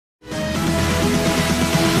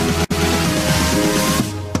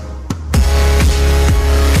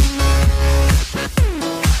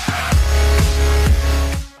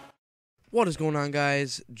What is going on,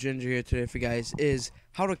 guys? Ginger here today for you guys is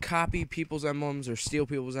how to copy people's emblems or steal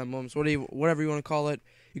people's emblems, whatever you want to call it.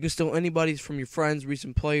 You can steal anybody's from your friends,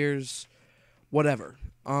 recent players, whatever.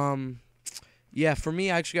 Yeah, for me,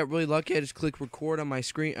 I actually got really lucky. I just clicked record on my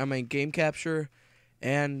screen, on my game capture,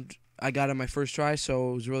 and I got it on my first try, so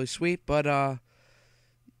it was really sweet. But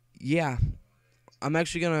yeah, I'm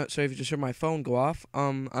actually gonna. So if you just heard my phone go off,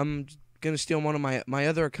 I'm gonna steal one of my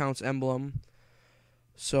other account's emblem.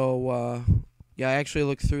 So, yeah, I actually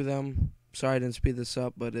looked through them. Sorry I didn't speed this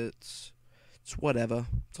up, but it's whatever.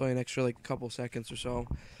 It's only an extra, like, couple seconds or so.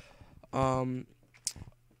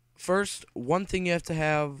 First, one thing you have to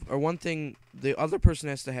have, or one thing the other person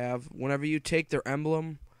has to have, whenever you take their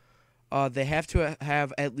emblem, they have to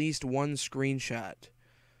have at least one screenshot.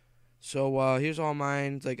 So, here's all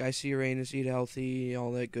mine. Like, I see Uranus, eat healthy,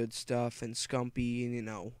 all that good stuff, and Scumpy, and, you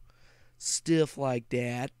know, stuff like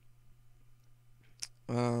that.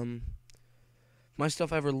 My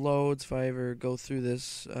stuff ever loads if I ever go through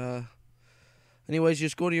this. Anyways,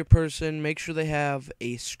 just go to your person, make sure they have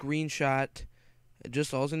a screenshot.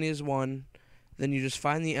 Just all you need is one. Then you just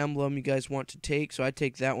find the emblem you guys want to take. So I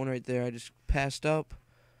take that one right there. I just passed up.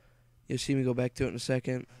 You'll see me go back to it in a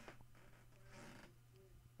second.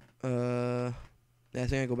 I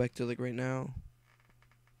think I go back to it like right now.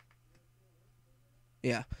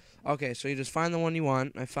 Yeah. Okay, so you just find the one you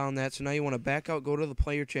want. I found that. So now you want to back out, go to the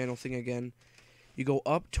player channel thing again. You go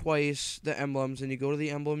up twice, the emblems, and you go to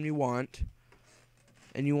the emblem you want.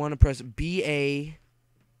 And you want to press XB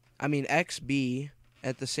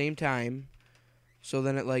at the same time. So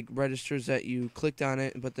then it like registers that you clicked on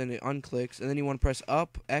it, but then it unclicks. And then you want to press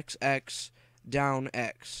up, XX, down,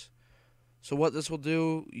 X. So what this will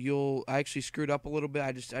do, I actually screwed up a little bit.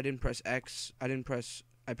 I didn't press X.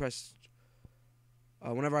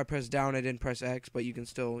 Whenever I press down, I didn't press X, but you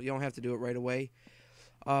don't have to do it right away.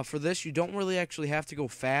 For this, you don't really actually have to go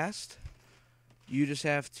fast. You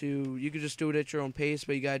can just do it at your own pace,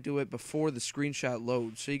 but you gotta do it before the screenshot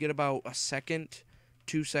loads. So you get about a second,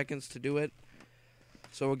 2 seconds to do it.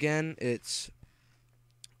 So again, it's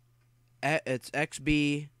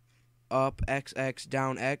XB, up, XX,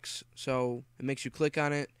 down, X. So it makes you click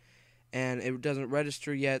on it, and it doesn't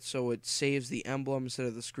register yet, so it saves the emblem instead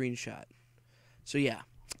of the screenshot. So yeah,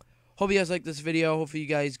 hope you guys like this video. Hopefully you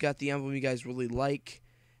guys got the emblem you guys really like.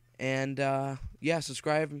 And yeah,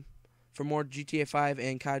 subscribe for more GTA 5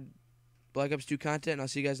 and COD Black Ops 2 content. And I'll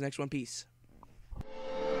see you guys next one. Peace.